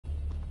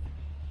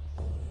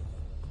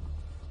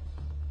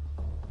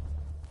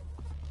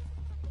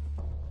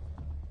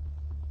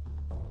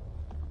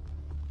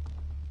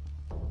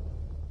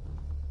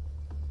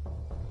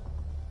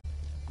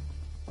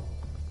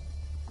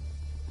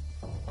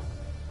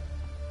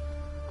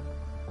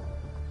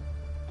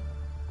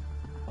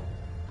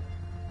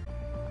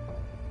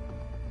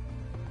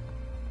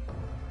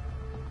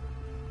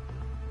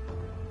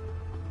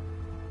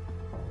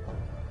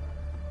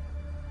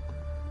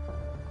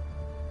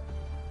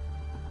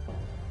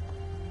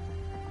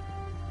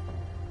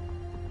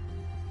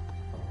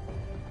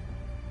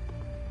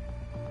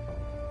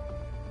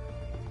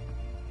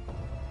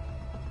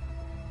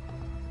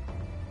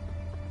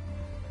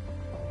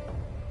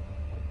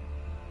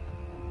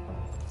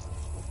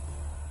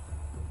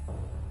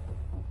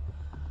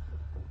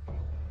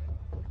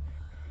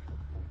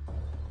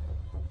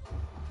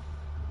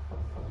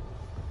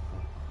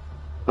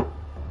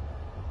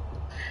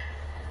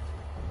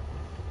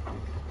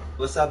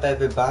What's up,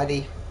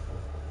 everybody?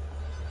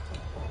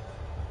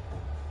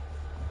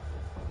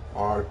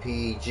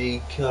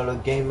 RPG Killer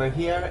Gamer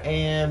here,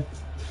 and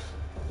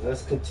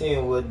let's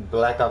continue with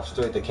Black Ops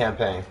 3, the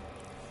campaign.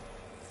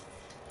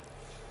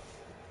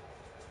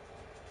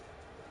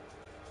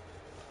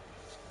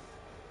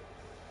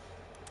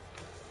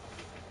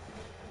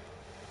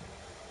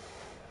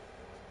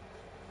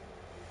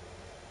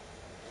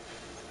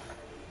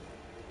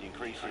 The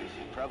increasing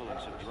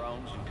prevalence of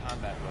drones and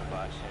combat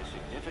robots has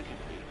significantly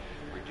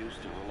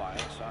reduced the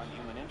reliance on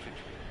human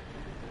infantry.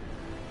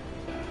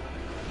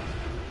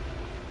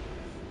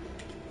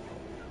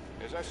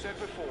 As I said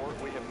before,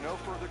 we have no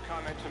further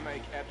comment to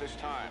make at this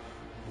time.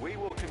 We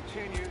will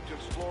continue to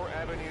explore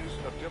avenues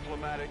of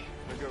diplomatic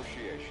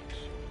negotiations.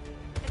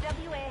 The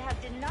WA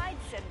have denied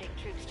sending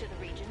troops to the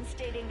region,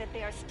 stating that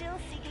they are still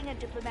seeking a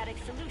diplomatic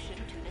solution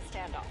to the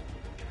standoff.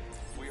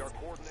 We are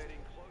coordinating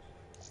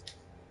closely.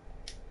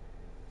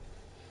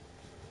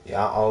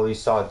 Yeah, I always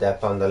saw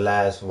that from the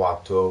last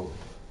walkthrough.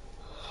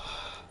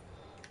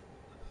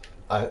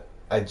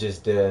 I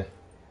just did.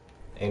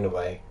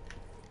 Anyway.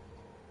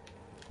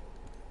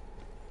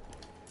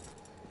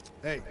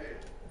 Hey,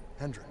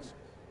 Hendricks.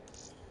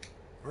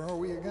 Where are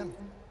we again?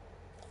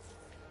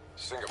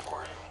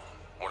 Singapore.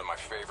 One of my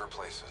favorite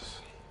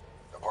places.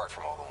 Apart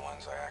from all the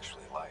ones I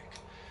actually like.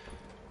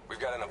 We've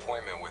got an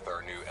appointment with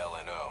our new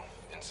LNO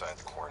inside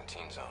the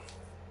quarantine zone.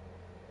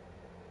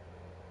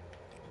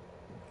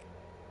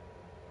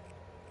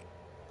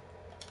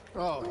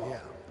 Oh, yeah.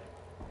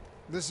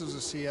 This is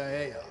a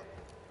CIA op.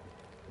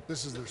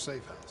 This is their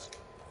safe house.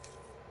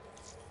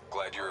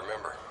 Glad you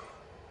remember.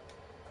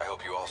 I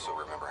hope you also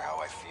remember how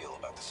I feel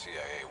about the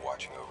CIA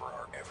watching over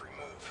our every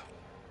move.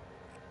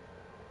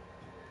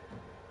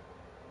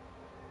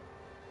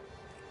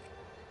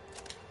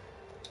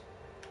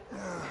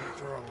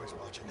 They're always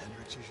watching,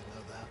 Hendricks. You should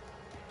know that.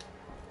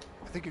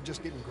 I think you're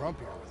just getting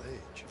grumpier with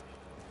age.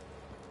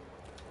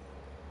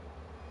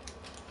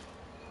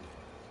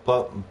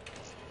 But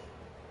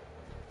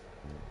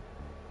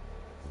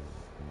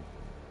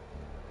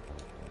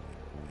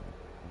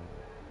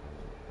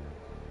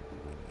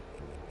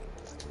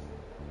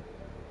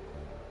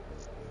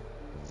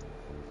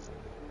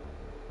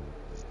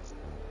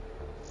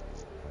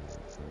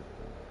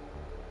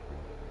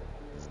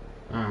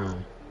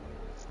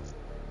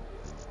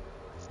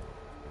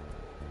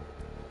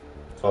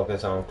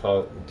focus on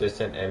close,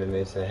 distant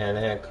enemies and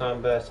hand-to-hand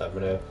combat.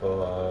 Submit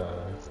for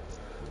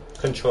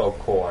control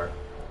core.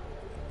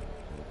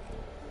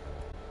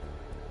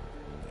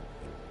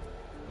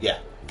 Yeah.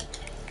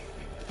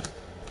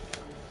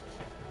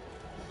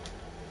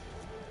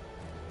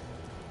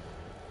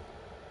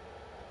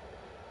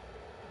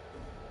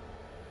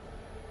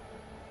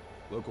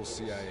 Local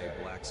CIA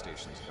black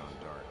station's gone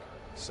dark,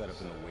 set up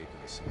in the wake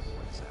of the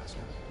Singapore disaster.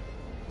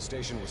 The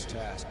station was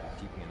tasked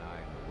with keeping an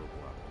eye on the local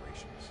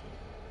operations.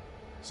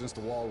 Since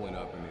the wall went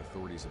up and the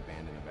authorities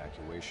abandoned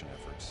evacuation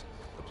efforts,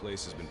 the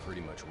place has been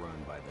pretty much run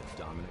by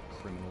the dominant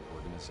criminal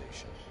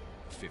organization,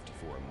 the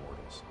 54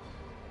 Immortals.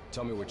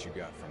 Tell me what you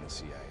got from the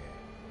CIA.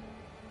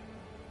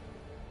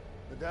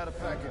 The data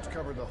package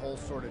covered the whole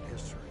sordid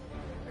history.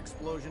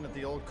 Explosion at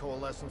the old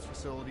Coalescence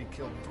facility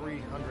killed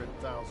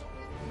 300,000.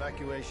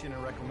 Evacuation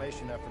and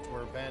reclamation efforts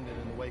were abandoned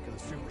in the wake of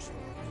the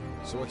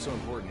superstorm. So what's so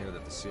important here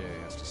that the CIA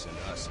has to send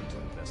us in to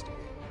investigate?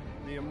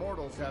 The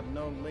Immortals have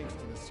known links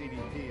to the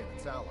CDP and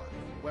its allies.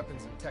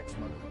 Weapons and tech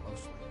smuggling,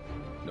 mostly.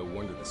 No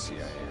wonder the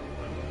CIA.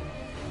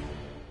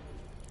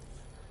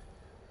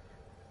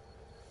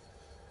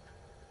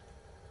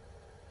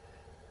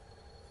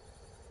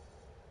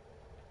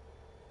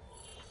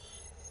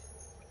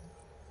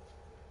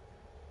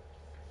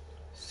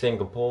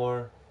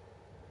 Singapore.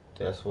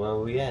 That's where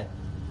we at.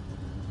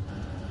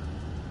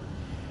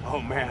 Oh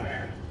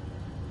man,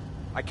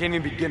 I can't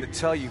even begin to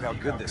tell you how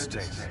good this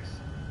tastes.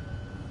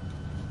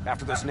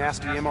 After those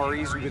nasty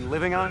MREs we've been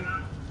living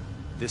on,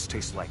 this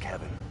tastes like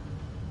heaven.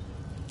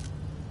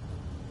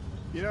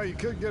 You know, you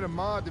could get a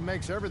mod that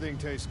makes everything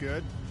taste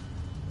good.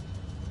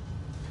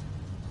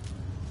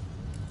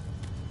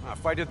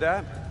 If I did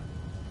that,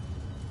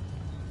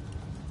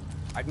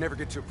 I'd never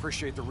get to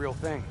appreciate the real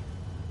thing.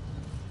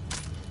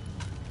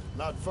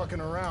 Not fucking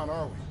around,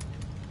 are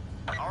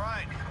we? All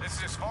right, this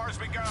is as far as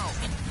we go.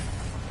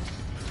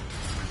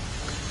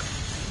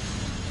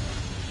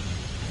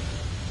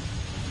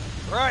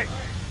 All right,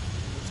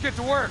 let's get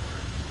to work.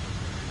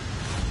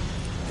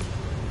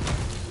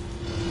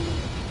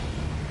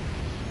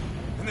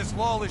 In this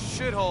lawless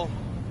shithole,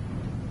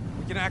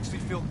 we can actually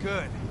feel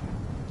good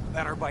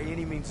about our by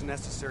any means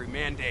necessary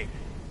mandate.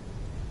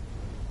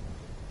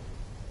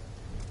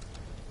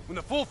 When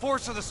the full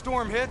force of the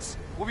storm hits,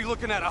 we'll be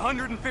looking at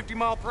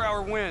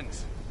 150-mile-per-hour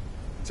winds.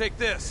 Take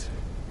this.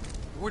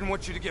 I wouldn't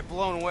want you to get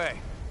blown away.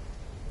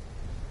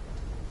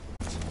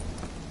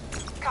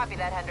 Copy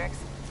that, Hendricks.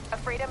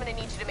 Afraid I'm gonna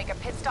need you to make a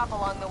pit stop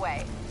along the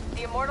way.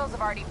 The Immortals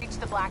have already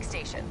reached the Black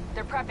Station.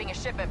 They're prepping a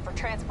shipment for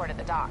transport at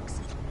the docks.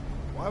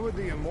 Why would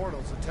the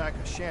Immortals attack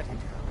a shantytown?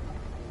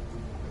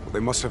 Well, they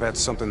must have had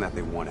something that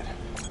they wanted.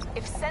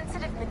 If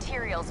sensitive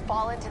materials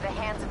fall into the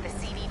hands of the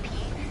CDP,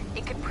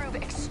 It could prove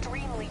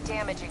extremely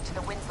damaging to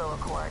the Winslow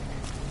Accord.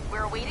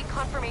 We're awaiting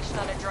confirmation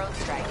on a drone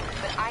strike,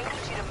 but I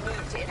need you to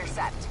move to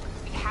intercept.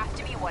 We have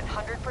to be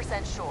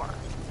 100% sure.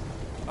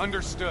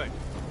 Understood.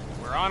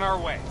 We're on our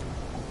way.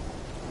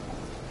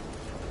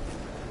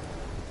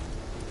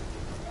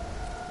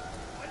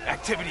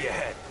 Activity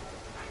ahead.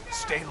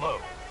 Stay low.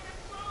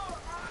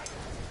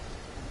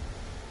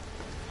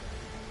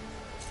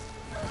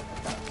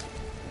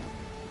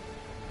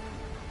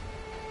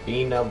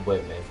 Beating up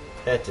women.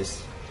 That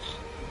is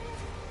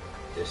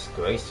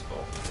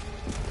disgraceful.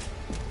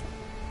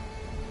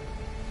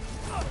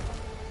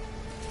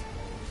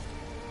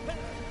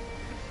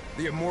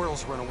 The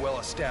Immortals run a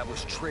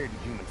well-established trade in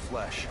human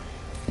flesh.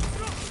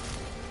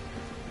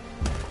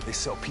 They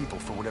sell people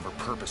for whatever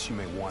purpose you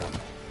may want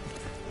them.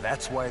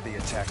 That's why they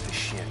attacked this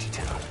shanty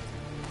town.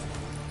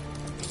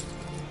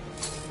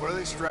 What are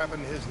they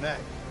strapping to his neck?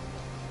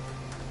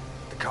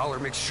 The collar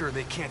makes sure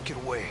they can't get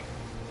away.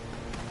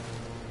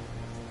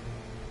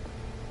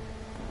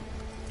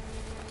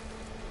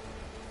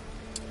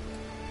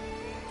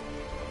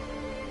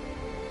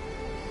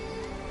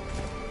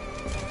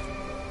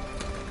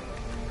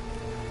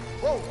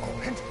 Whoa,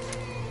 Hendricks.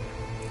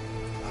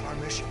 Not our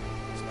mission.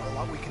 There's not a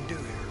lot we can do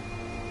here.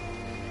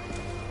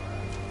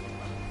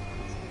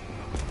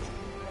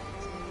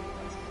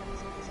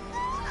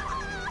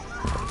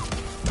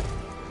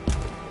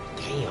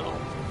 Damn.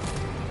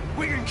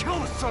 We can kill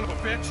this son of a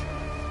bitch!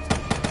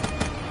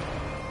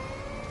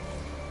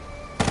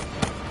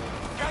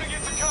 Gotta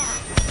get to cover!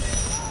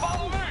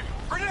 Follow me!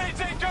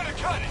 Grenades ain't gonna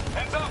cut it!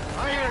 Heads up!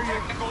 I hear you.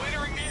 Technical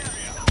entering the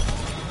area!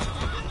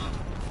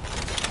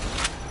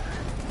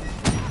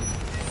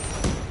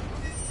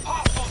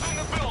 Hostiles in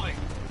the building!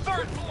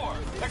 Third floor!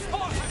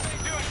 Explosives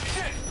ain't doing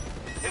shit!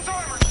 His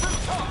armor's too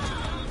tough!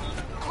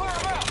 Clear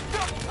him out!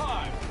 Double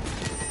time!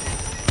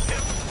 Hit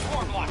him with the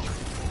swarm launcher!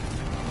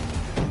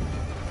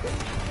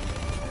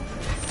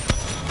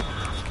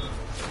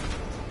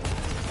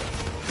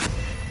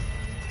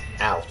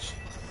 Ouch.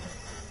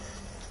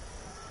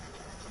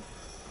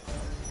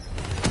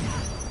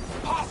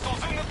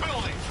 Hostiles in the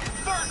building!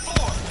 Third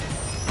floor!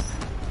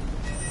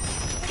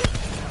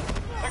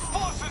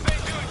 Explosives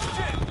ain't doing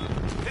shit!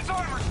 His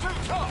armor's too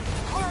tough!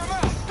 Clear him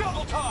out!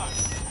 Double time!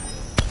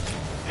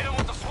 Hit him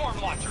with the swarm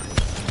launcher!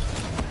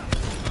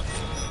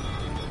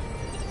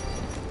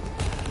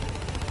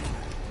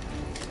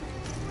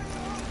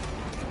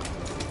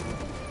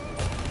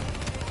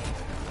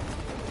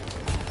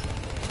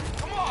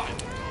 Come on!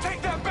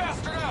 Take that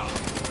bastard out!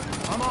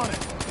 I'm on it.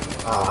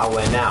 Oh, I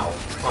went out.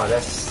 Oh,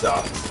 that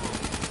sucks.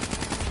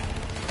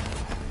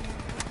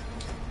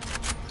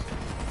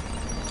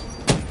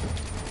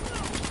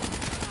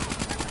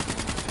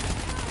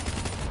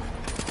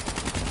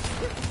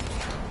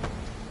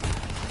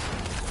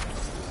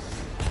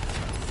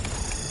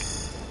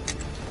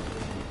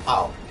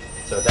 Oh,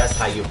 so that's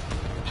how you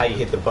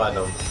hit the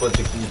button for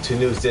to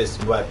use this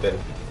weapon.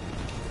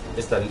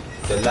 It's the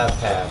left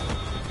half.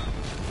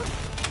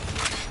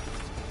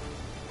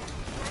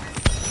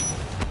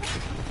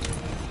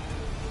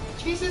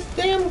 Jesus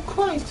damn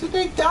Christ, did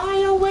they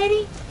die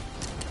already?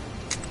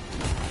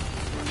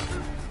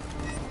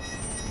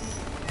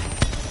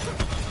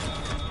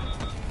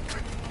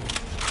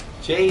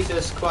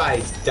 Jesus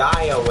Christ,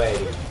 die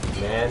already,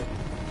 man.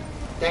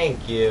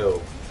 Thank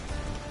you.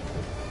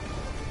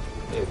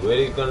 They're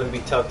really gonna be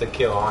tough to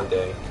kill, aren't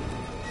they?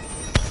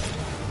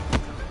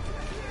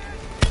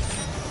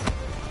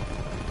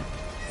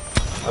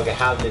 Okay,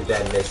 how did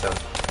that miss him?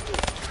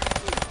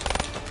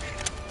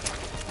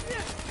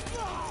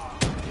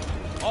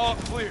 All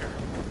clear.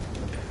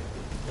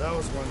 That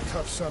was one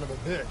tough son of a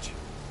bitch.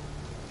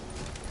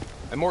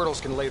 Immortals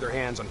can lay their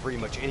hands on pretty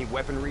much any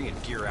weaponry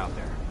and gear out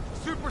there.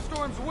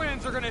 Superstorm's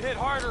winds are gonna hit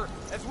harder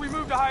as we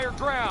move to higher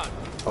ground.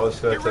 Oh, it's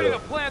good Get ready to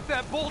too. plant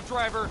that bolt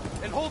driver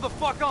and hold the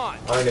fuck on.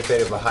 Only in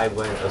favor of a high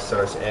wind or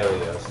search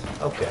areas.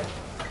 Okay.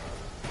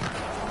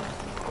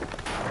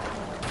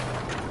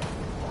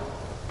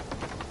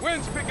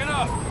 Wind's picking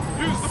up.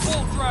 Use the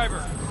bolt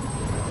driver.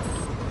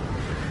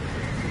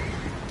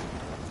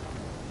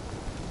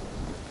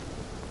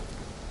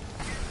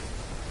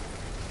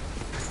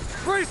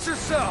 Brace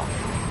yourself.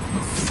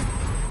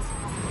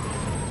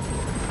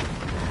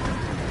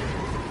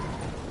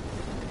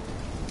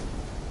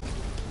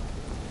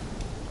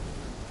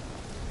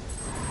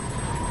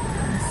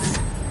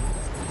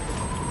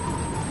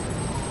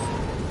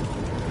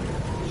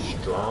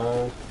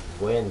 Strong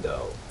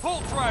window.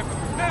 Bolt driver,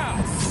 now!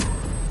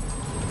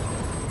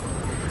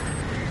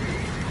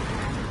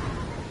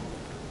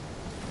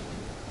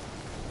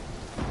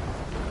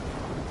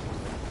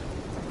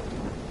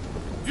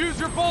 Use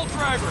your bolt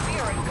driver! We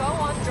are a go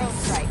on drone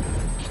strike.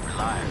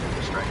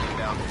 Live. Striking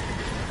down.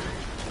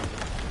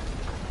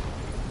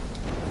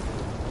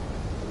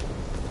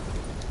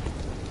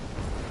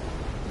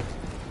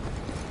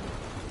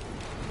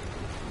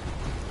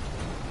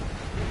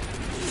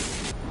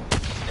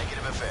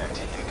 Negative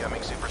effect.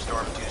 Incoming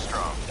superstorm too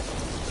strong.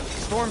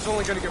 The storm's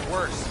only gonna get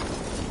worse.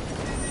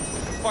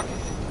 Fuck.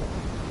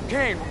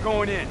 Kane, we're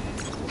going in.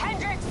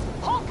 Hendricks,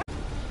 hold.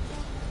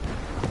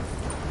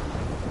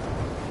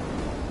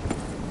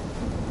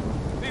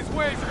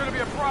 waves are gonna be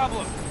a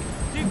problem.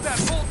 Keep that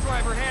bolt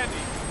driver handy.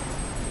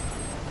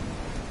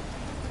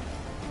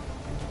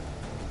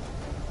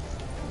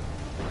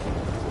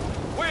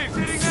 Waves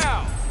hitting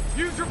now.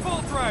 Use your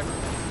bolt driver.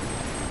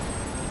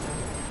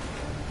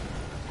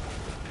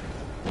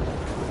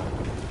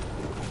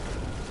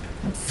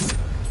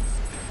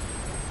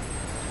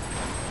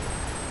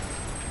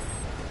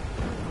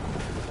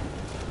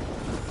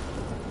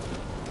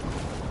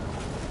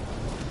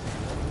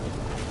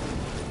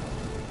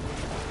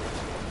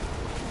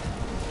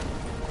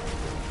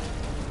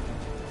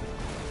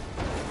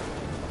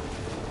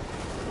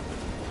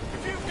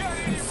 If you've got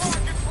any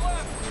rockets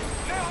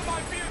left, now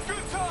might be a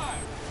good time.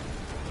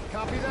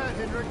 Copy that,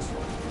 Hendricks.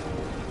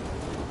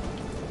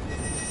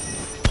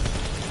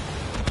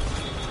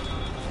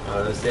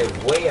 Let's say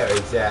where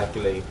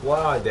exactly? Where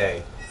are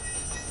they?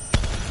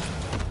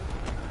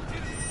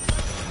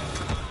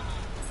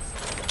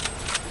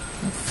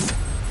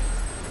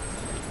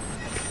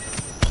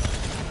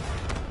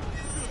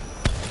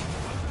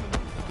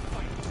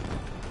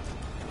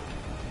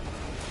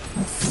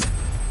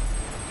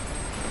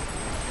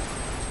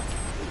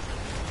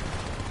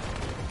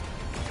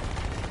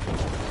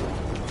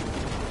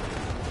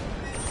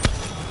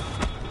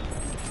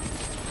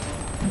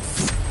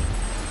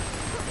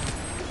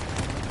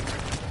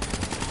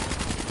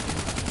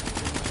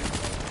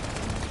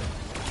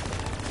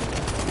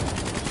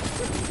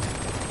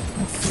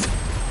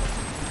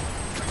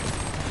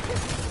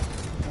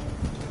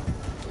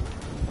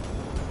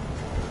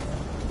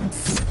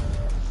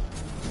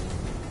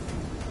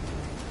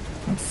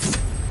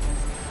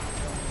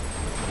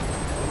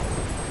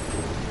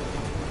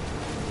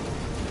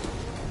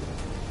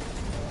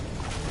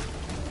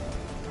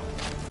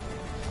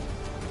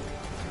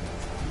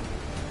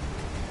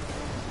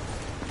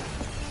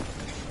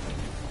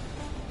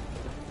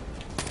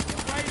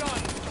 Right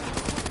on.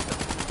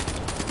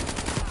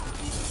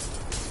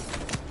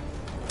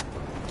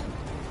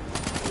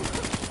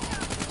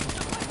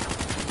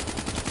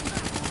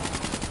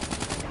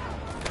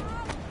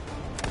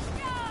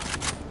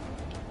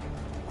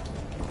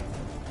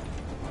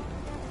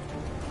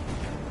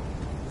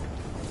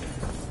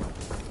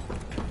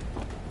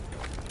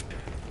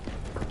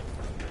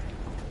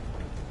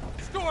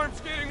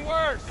 Storm's getting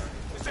worse.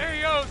 This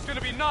AO's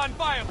gonna be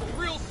non-viable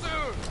real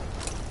soon.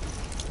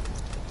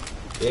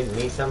 Give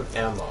me some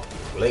ammo,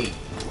 please.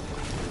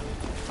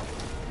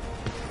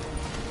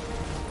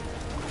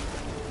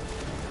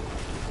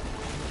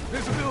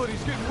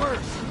 Visibility's getting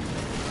worse.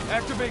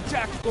 Activate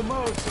tactical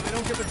mode so they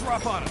don't get the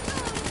drop on us.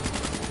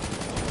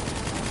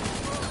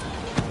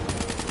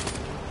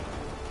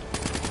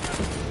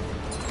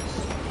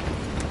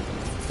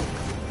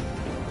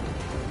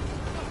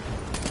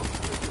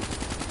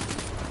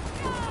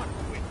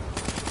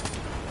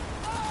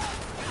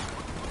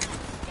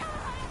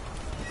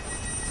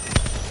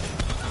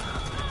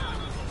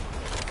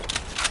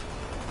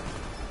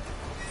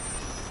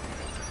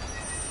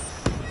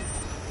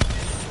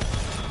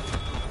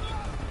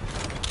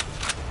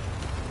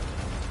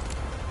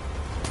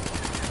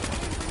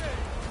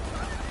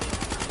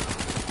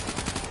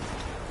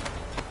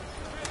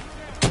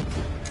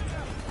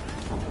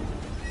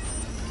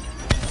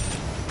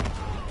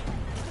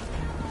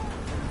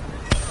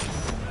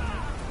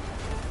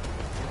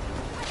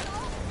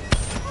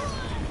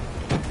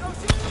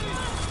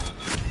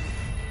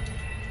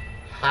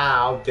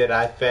 How did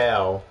I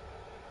fail?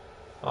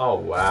 Oh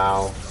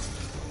wow.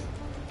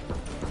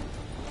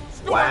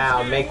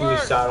 Wow, making me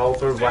start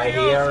over right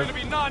here?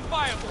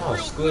 Oh,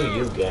 screw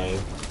you, game.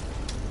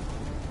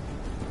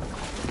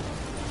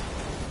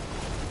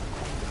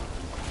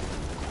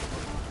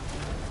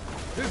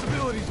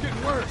 Visibility's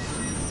getting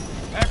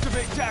worse.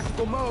 Activate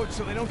tactical mode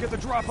so they don't get the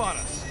drop on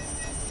us.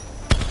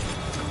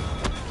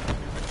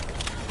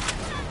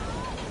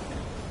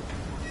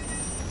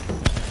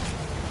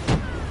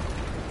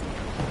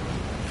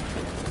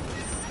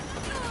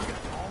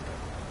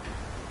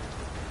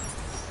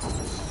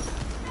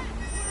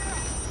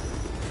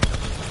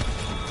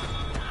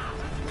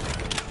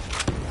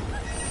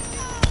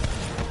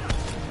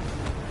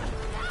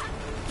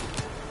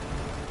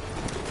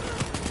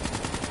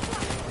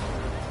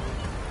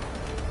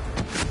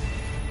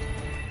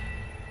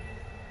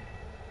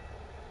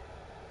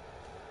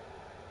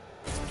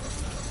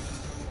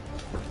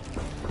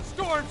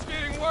 Storm's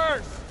getting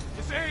worse.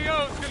 This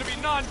AO's gonna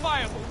be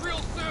non-viable real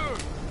soon.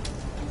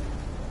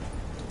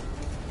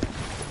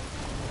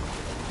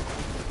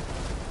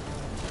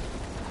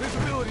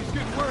 Visibility's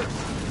getting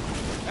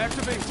worse.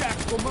 Activate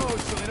tactical mode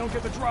so they don't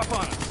get the drop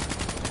on us.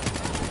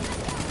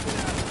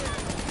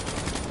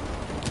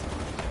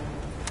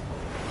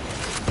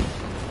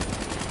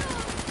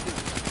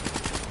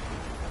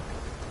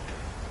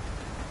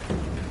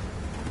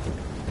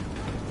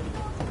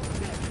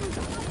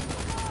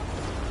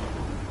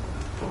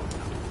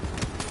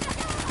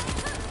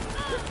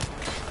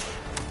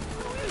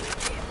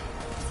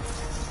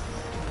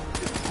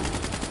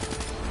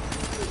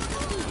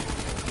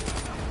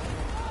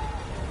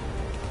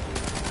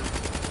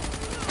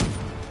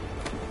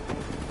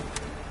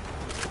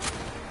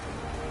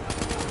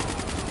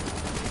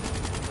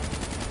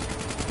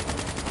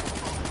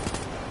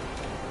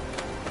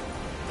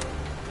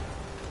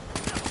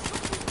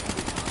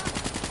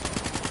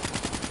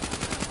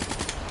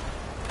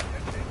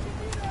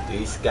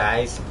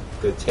 guys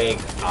could take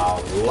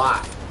a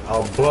lot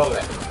of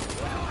bullets.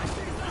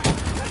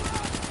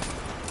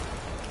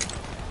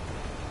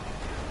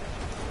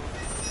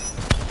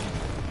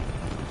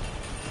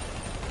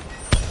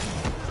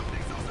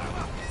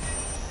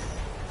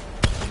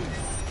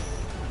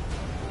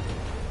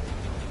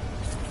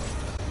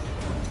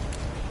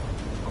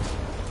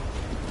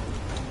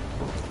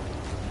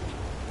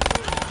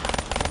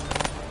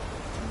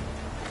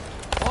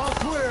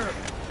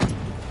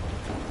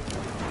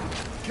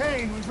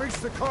 Kane, we've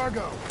reached the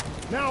cargo.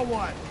 Now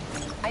what?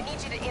 I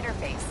need you to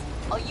interface.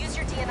 I'll use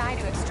your DNI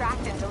to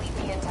extract and delete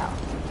the intel.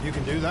 You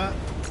can do that?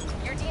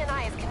 Your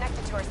DNI is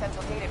connected to our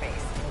central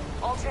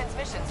database. All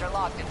transmissions are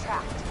logged and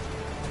tracked.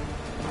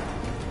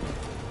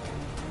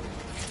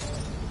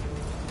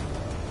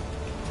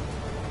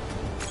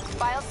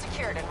 Files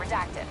secured and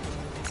redacted.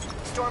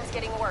 Storm's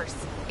getting worse.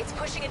 It's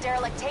pushing a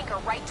derelict tanker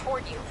right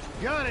toward you.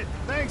 Got it.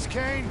 Thanks,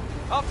 Kane.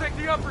 I'll take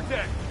the upper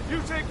deck.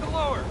 You take the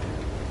lower.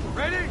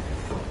 Ready?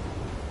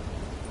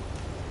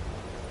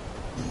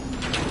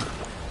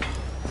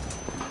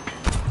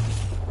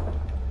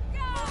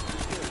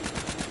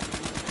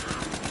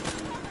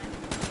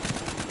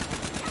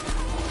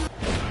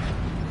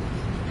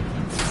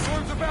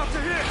 Storm's about to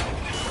hit.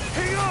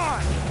 Hang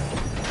on!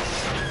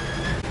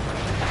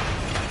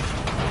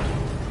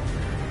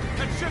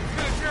 That ship's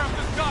gonna tear up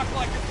this dock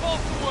like it's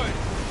balsa wood.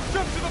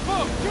 Jump to the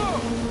boat. Go!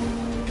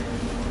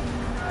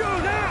 Go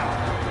now!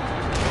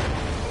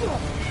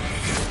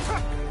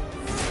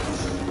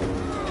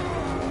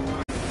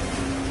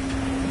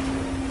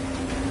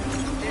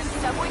 There's a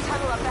subway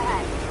tunnel up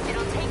ahead.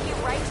 It'll take you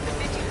right to the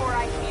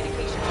 54I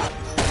communication hub.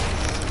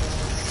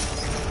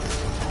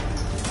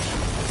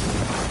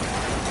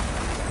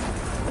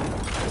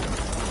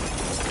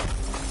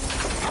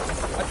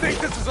 I think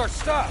this is our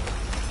stop.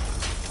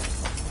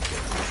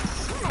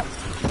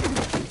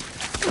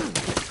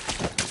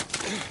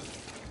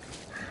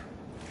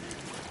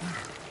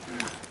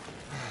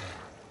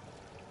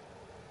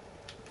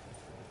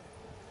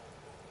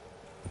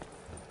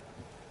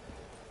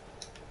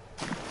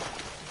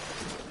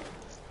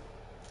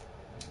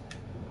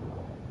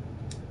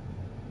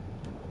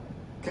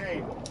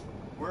 Kane,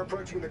 we're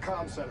approaching the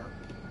comm center.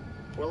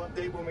 We'll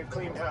update when we've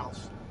cleaned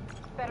house.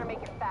 Better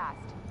make it fast.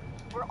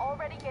 We're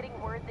already getting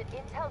word that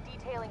intel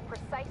detailing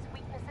precise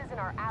weaknesses in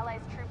our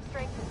allies' troop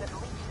strength is at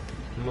least.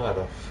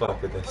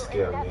 Motherfucker, that Will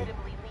scared me.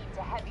 inevitably lead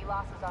to heavy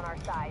losses on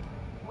our side.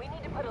 We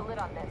need to put a lid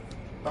on this.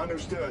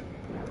 Understood.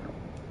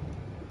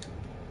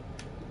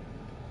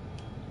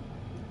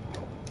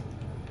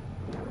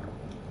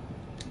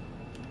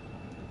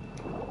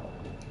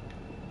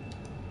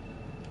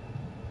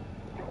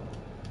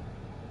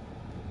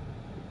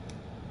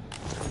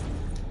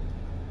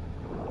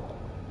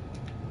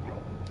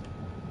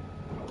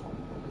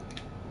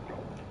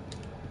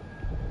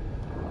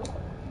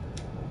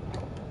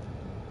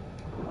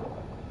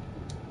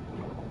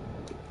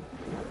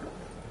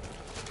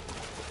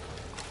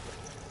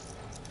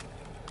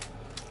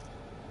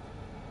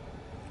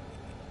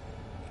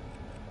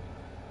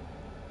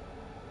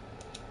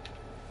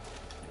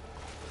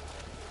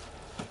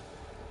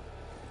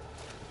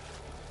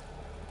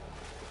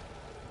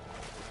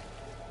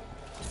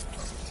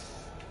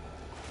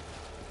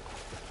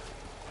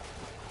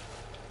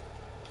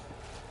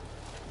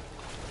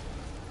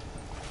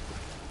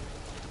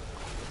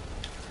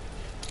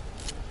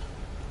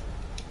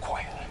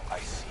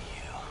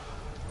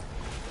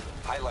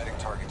 Highlighting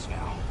targets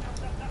now.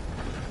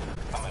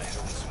 I'm gonna hit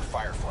them with some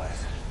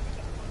fireflies.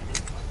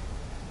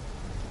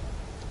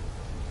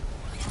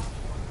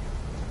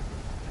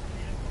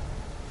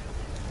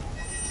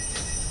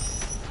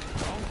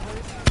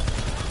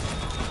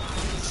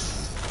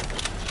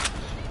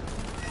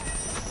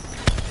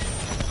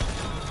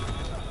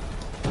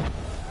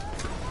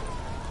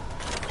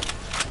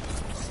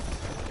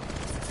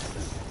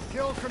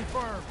 Kill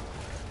confirmed.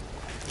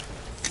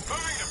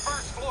 Moving to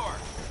first floor.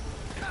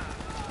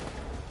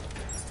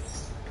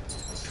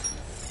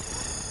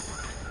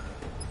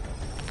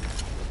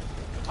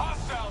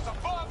 Hostiles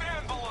above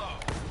and below.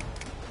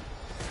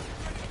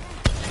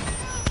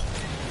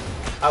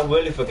 I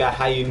really forgot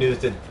how you use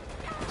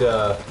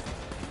the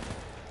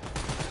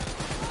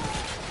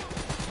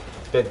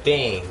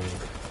thing.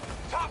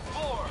 Top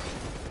floor.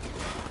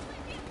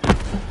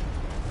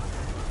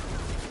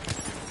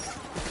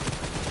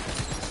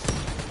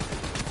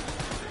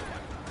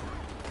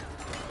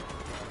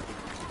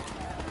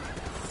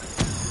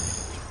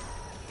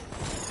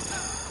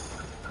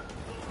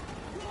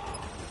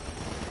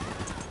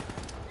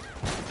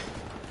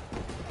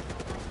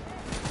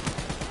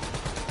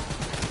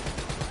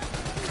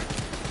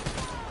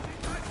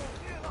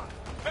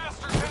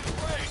 Bastards in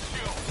spray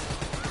shield.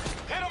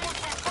 Hit them with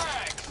some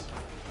frags.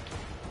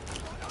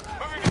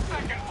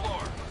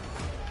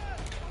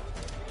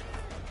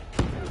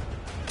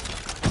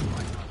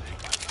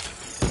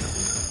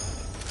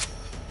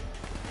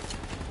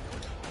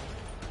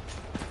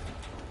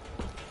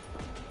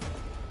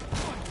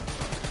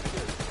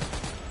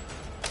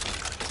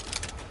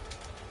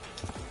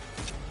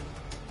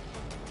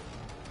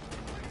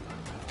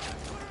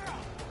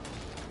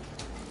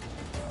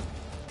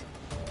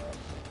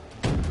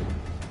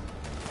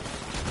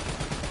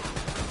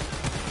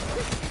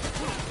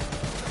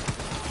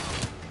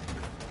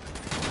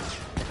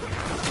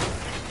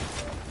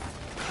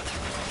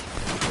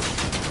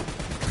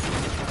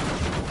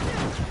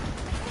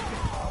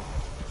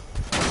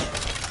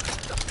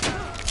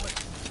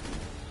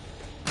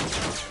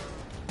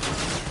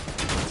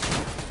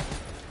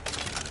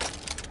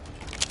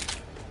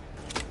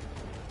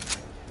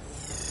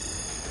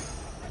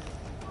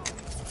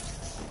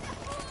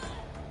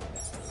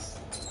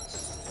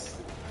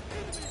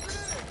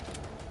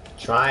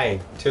 Trying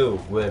to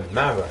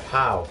remember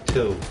how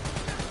to.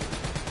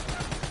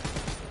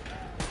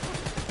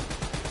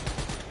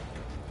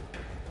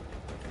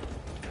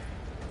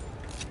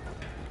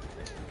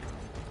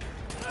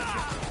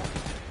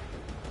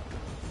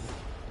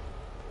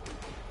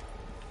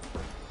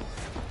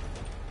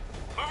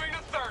 Moving to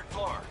third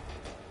floor.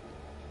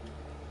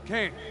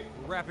 Kane,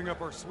 we're wrapping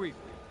up our sweep.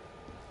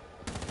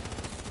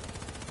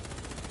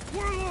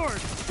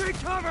 Warlord, take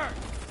cover!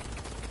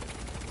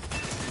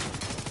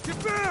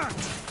 Get back!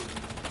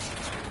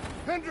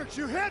 Hendricks,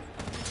 you hit?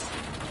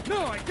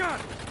 No, I got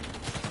it!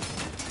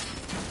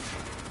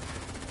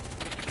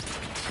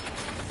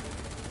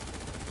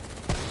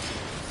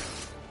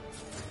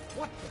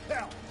 What the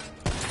hell?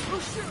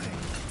 Who's shooting?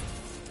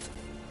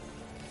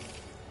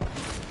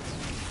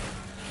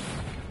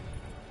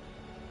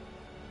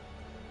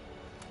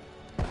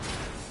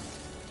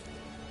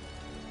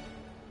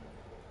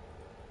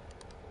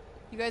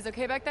 You guys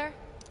okay back there?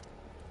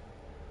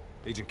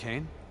 Agent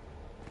Kane?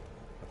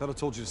 I thought I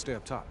told you to stay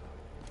up top.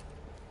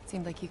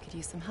 Seemed like you could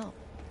use some help.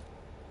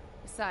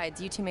 Besides,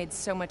 you two made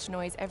so much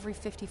noise, every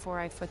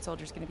 54i foot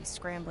soldier's gonna be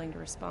scrambling to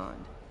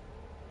respond.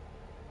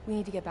 We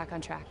need to get back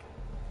on track.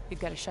 We've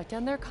got to shut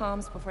down their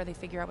comms before they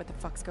figure out what the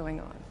fuck's going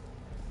on.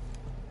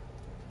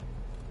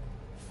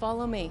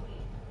 Follow me.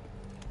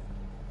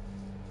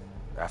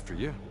 After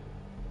you.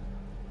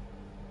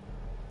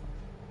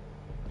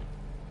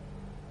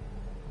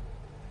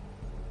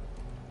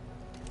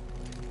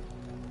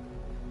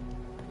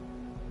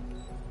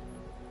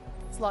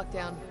 It's locked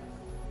down.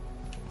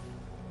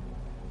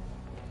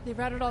 They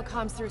routed all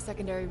comms through a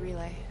secondary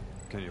relay.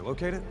 Can you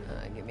locate it?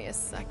 Give me a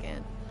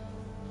second.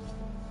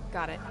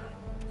 Got it.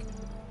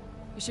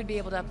 We should be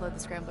able to upload the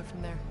scrambler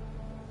from there.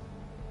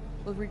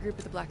 We'll regroup at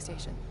the Black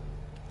Station.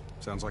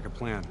 Sounds like a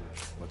plan.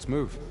 Let's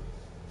move.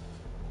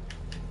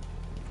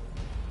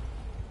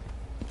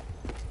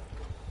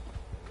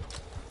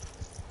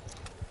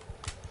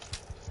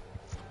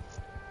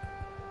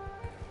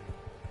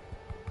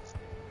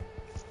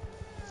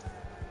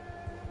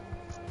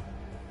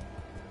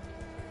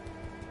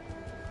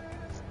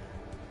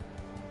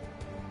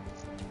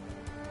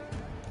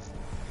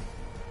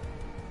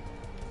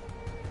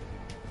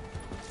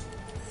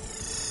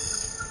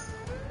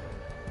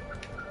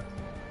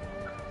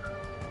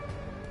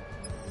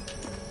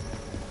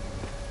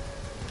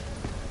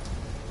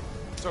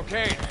 So,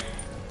 Kane,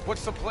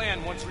 what's the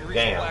plan once we reach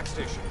Damn. the Black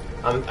Station?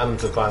 I'm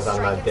surprised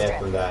I'm not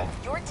dead from that.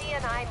 Your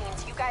DNI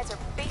means you guys are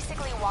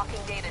basically walking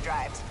data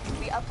drives.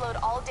 We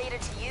upload all data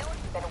to you,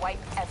 then wipe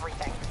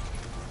everything.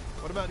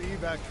 What about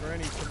evac for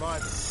any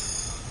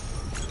survivors?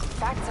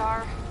 Facts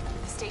are,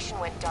 the station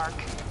went dark.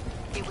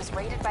 It was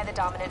raided by the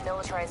dominant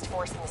militarized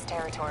force in this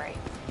territory.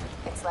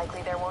 It's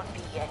likely there won't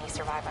be any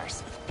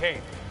survivors.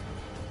 Kane,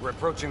 we're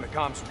approaching the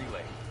comms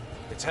relay.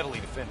 It's heavily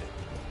defended.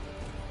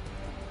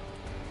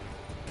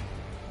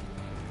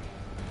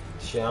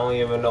 Shit, I don't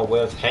even know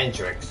where's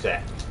Hendricks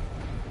at.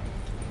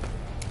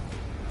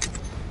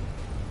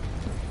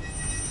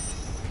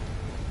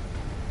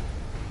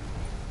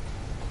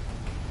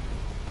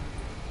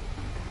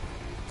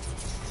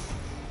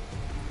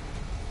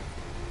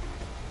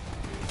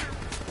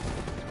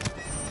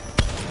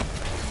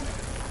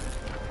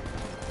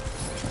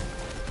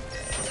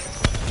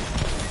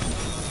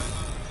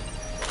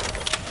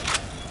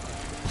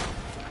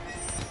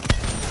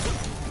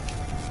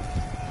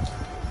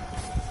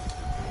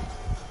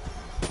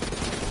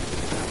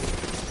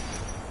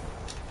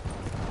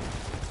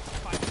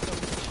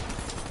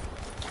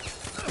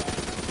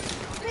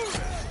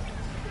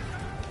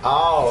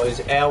 Oh,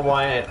 it's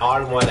L1 and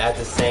R1 at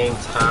the same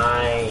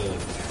time.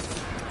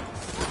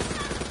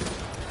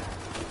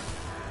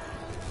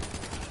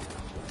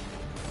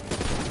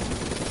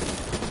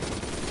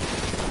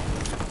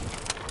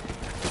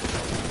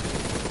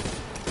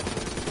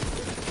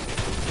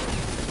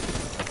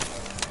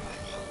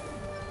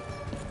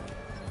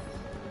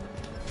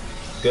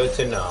 Good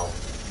to know.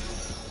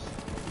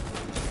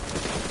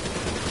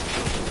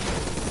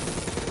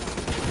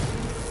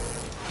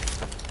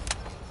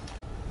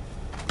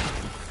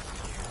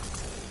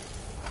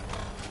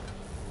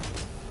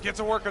 Get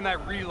to work on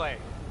that relay.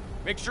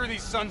 Make sure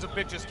these sons of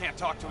bitches can't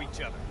talk to each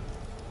other.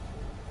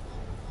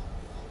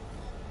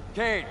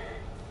 Kane,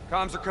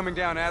 comms are coming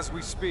down as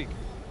we speak.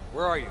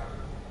 Where are you?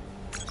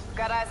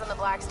 Got eyes on the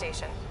Black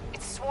Station.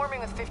 It's swarming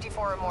with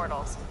 54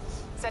 Immortals.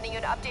 Sending you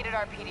an updated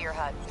RP to your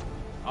HUD.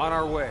 On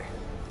our way.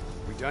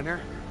 We done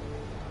here?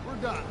 We're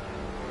done.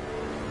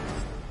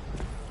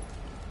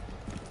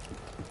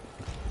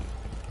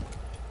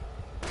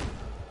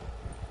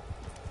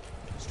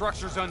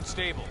 Structure's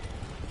unstable.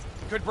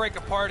 Could break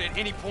apart at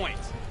any point.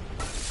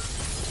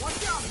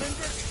 Watch out,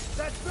 Hendricks!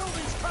 That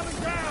building's coming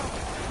down!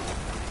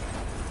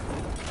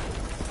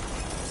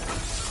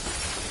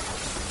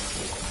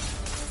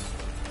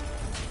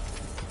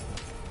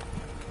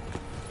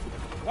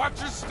 Watch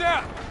your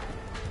step!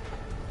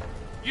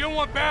 You don't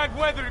want bad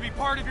weather to be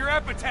part of your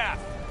epitaph!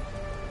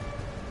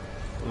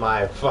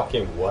 My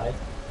fucking what?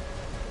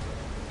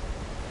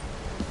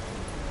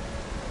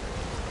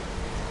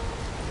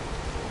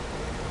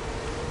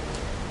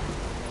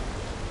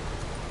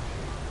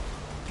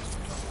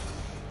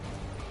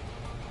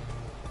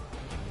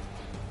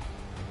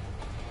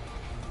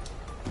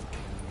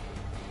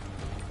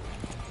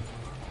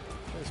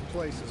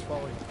 place is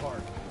falling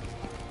apart.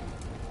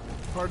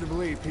 Hard to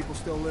believe people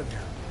still live here.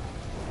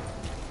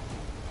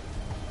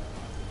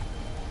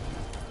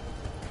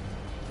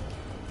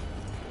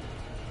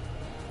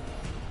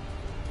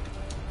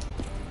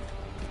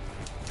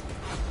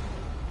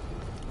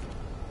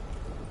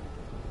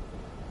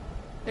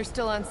 They're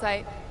still on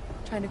site,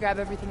 trying to grab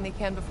everything they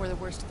can before the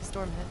worst of the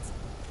storm hits.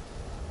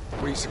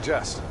 What do you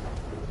suggest?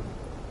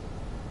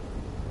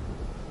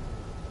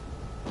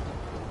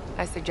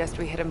 I suggest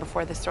we hit them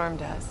before the storm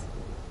does.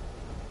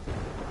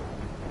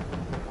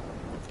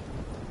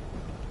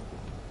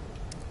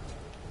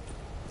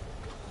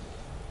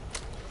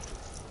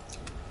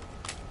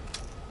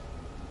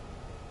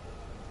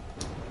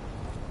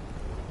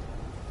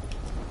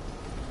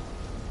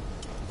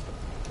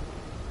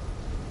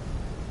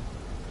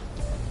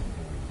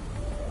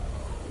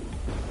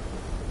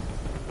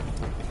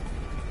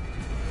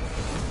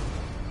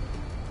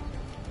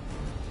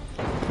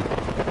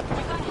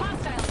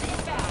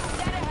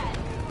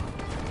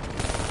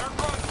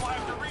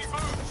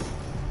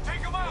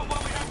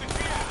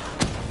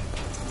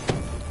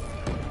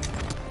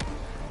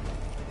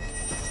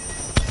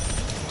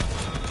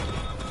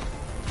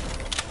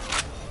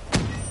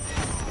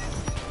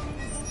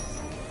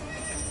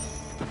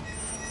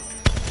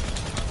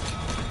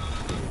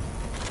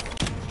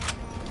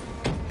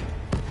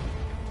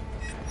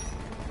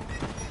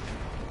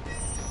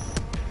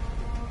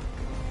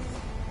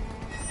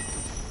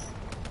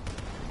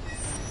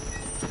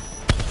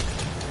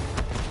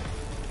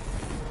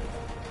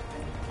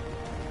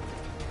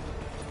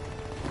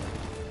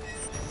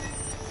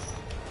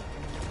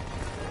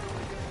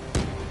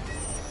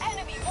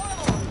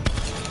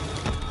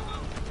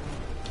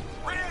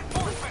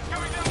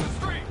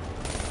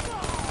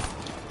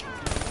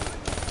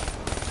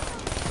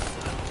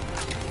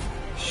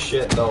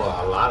 Shit, though,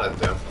 a lot of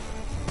them.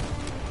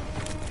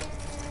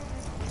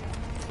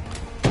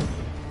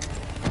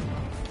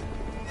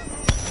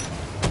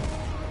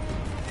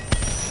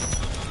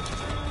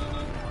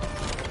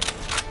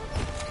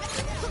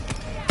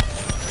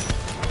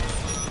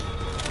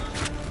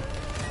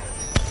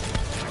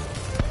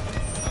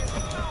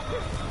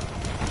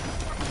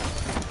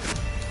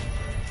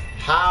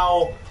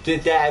 How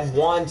did that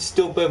one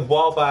stupid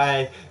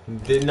Walleye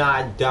did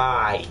not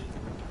die?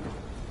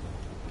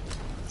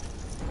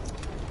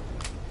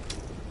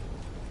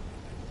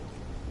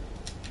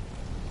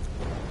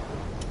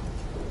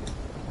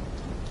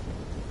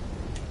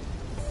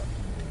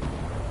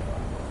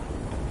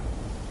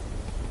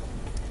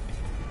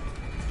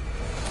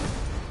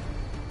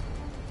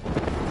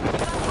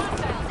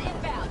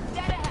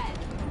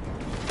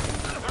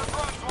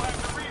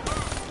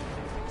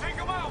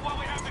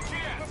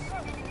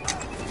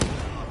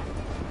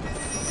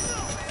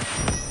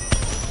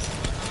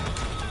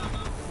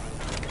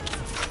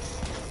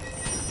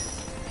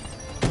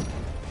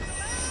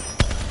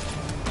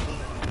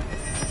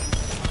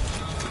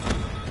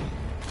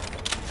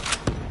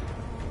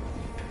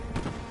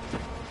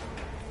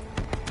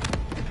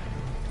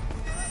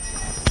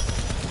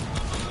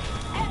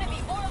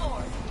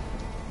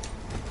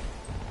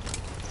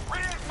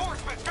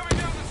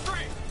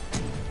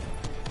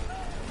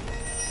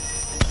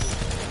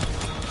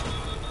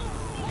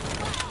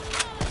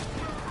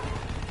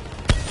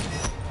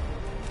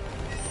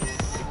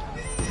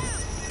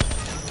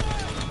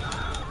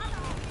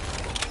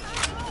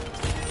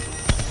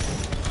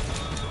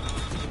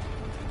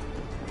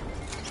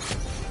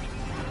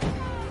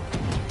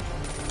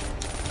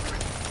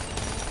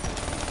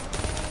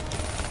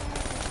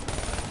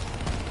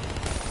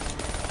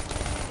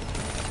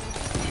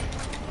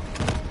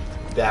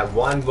 That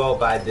one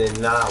robot did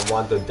not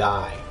want to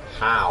die.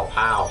 How?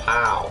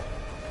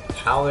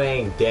 How it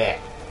ain't dead?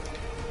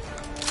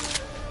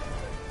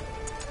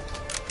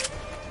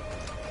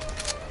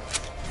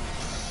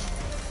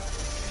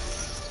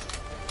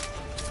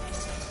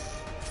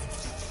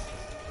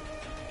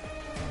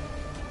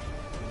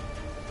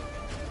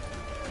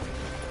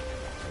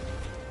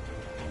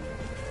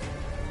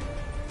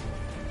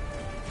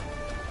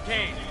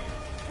 Kane,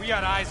 we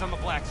got eyes on the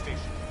Black Station.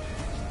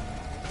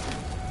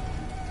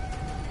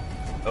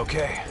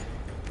 Okay,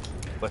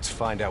 let's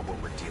find out what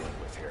we're dealing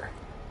with here.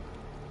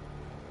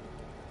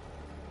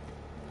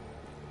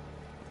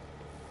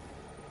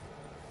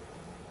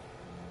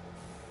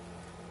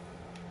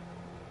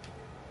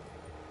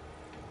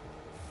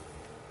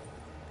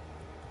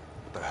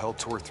 What the hell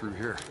tore through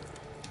here?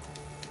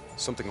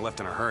 Something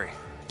left in a hurry.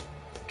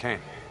 Kane.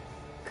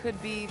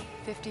 Could be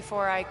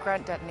 54i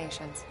grunt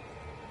detonations.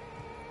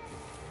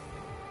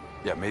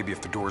 Yeah, maybe if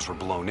the doors were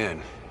blown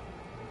in.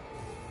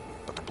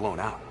 But they're blown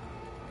out.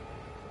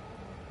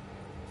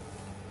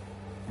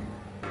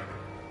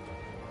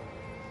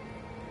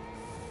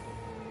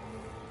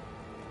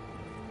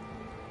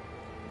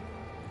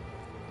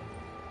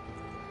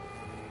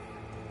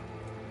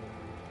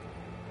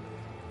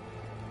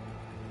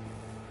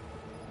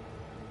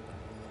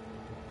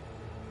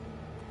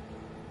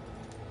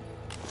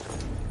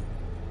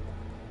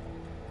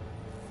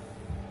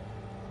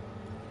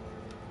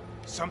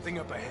 Something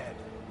up ahead.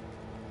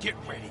 Get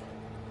ready.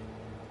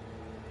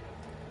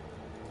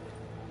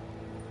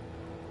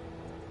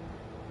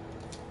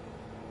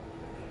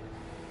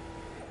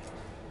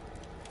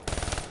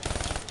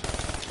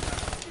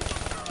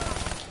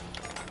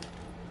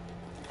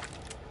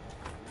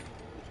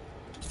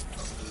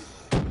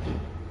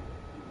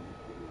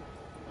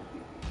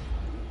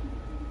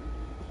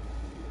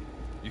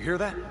 You hear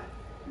that?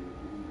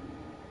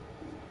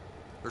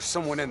 There's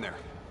someone in there.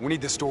 We need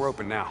this door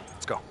open now.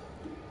 Let's go.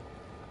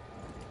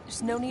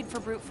 There's no need for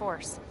brute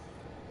force.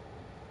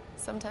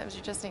 Sometimes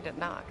you just need to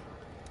knock.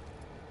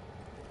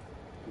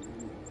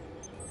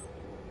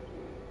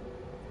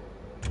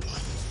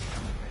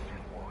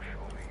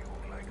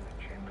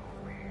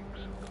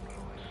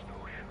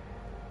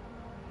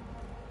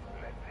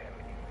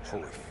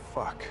 Holy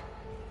fuck.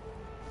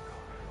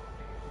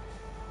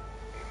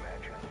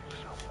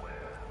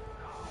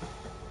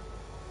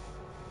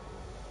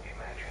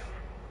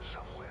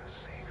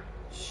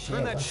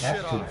 Shit, that I shit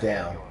have to off.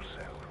 down.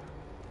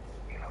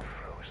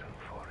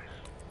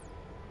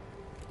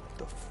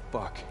 The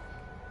fuck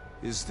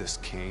is this,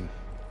 Kane?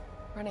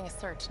 Running a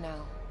search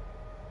now.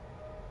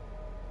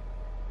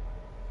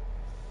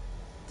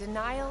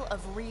 Denial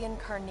of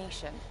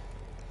reincarnation.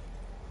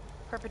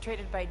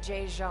 Perpetrated by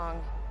Jay Zhang.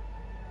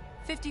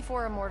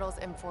 54 Immortals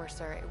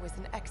Enforcer. It was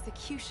an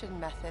execution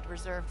method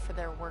reserved for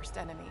their worst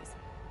enemies.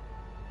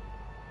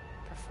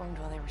 Performed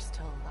while they were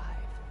still alive.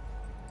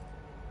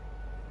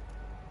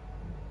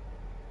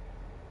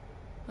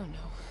 Oh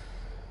no.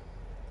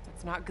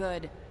 That's not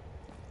good.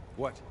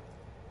 What?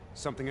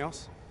 Something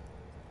else?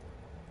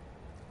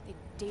 The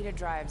data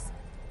drives.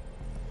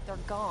 They're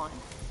gone.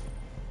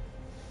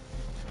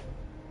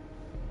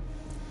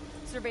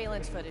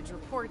 Surveillance footage,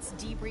 reports,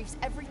 debriefs,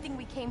 everything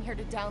we came here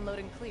to download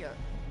and clear.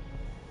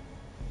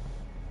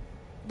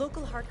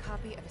 Local hard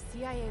copy of a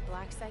CIA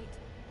black site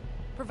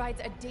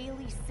provides a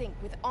daily sync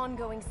with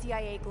ongoing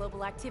CIA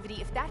global activity.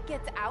 If that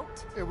gets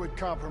out... It would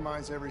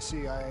compromise every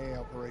CIA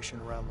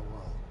operation around the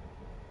world.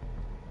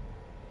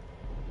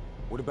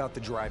 What about the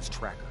drive's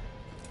tracker?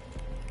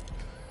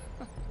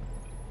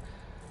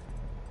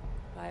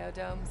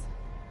 Biodomes.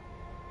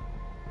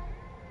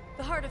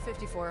 The heart of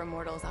 54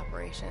 Immortals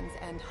operations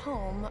and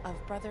home of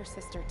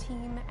brother-sister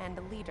team and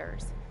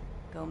leaders,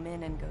 Go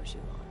Min and Go Zhulon.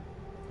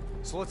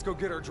 So let's go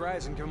get our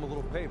drives and give them a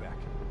little payback.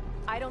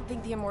 I don't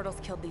think the Immortals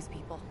killed these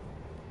people.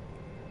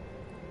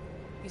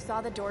 You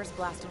saw the doors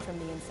blasted from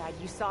the inside.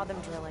 You saw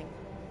them drilling.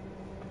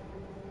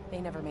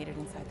 They never made it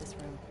inside this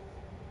room.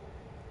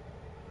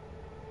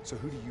 So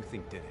who do you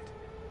think did it?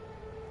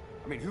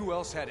 I mean, who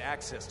else had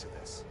access to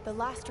this? The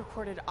last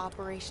recorded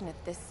operation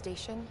at this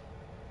station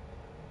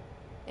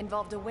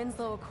involved a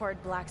Winslow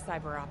Accord Black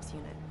Cyber Ops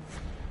unit.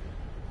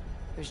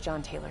 It was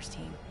John Taylor's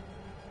team.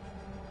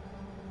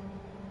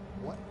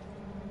 What?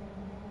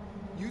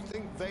 You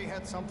think they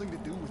had something to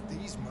do with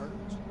these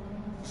murders?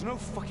 There's no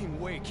fucking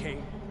way,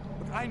 Kane.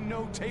 Look, I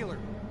know Taylor.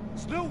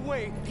 There's no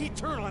way he'd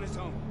turn on his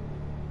own.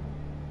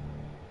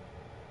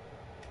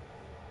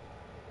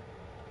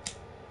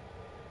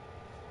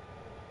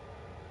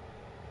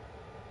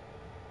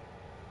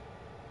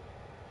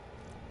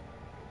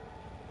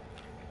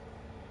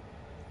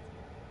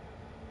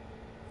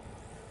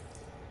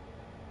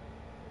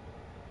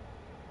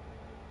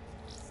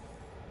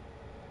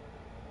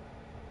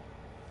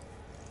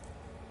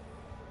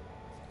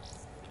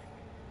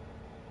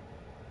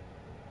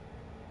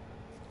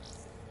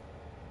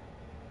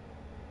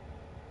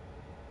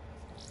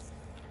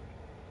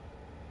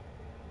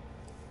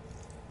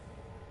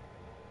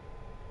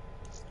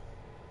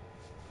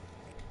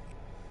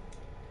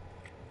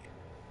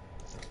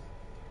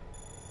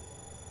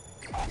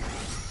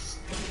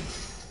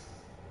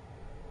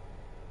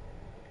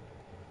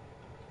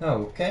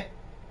 Okay.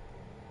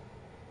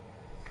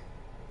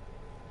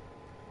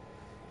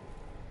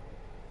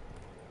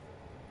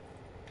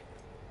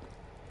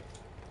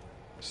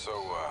 So,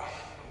 I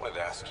wanted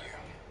to ask you.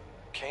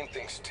 Kane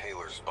thinks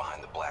Taylor's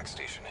behind the Black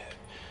Station hit.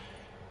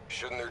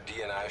 Shouldn't their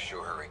DNI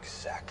show her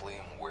exactly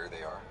where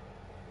they are?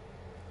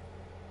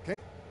 Okay.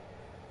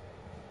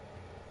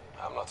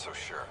 I'm not so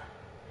sure.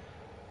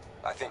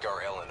 I think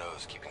our LNO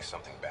is keeping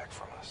something back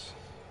from us.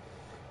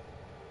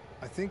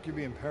 I think you're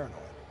being paranoid.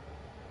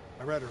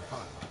 I read her file.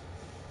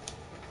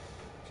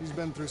 She's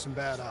been through some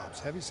bad ops,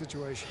 heavy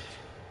situations.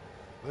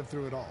 Lived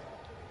through it all.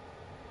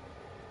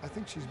 I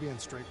think she's being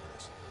straight with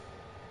us.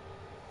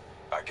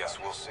 I guess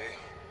we'll see.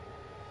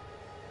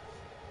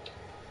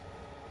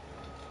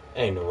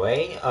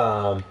 Anyway,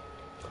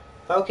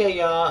 okay,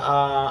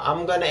 y'all.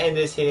 I'm gonna end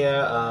this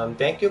here.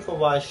 Thank you for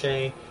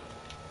watching.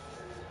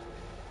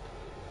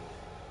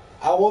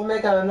 I will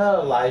make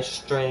another live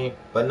stream,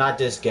 but not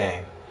this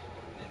game.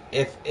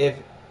 If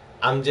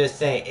I'm just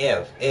saying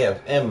if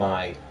it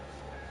might.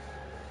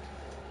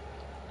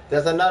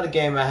 There's another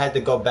game I had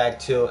to go back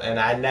to and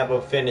I never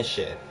finished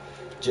it.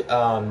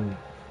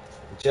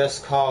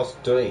 Just Cause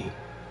 3.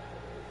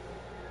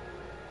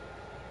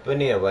 But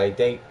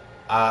anyway,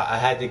 I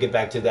had to get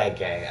back to that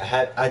game.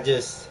 I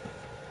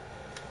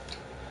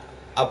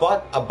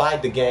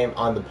bought the game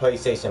on the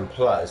PlayStation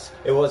Plus.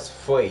 It was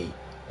free,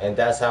 and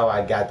that's how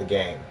I got the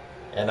game.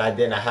 And I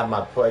didn't have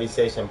my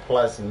PlayStation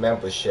Plus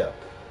membership,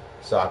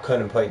 so I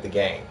couldn't play the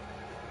game.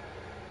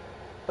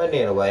 But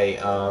anyway,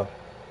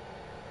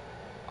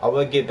 I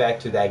will get back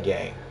to that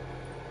game.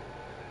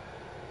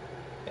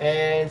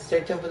 And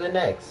stay tuned for the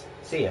next.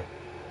 See ya.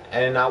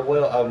 And I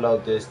will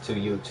upload this to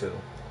YouTube.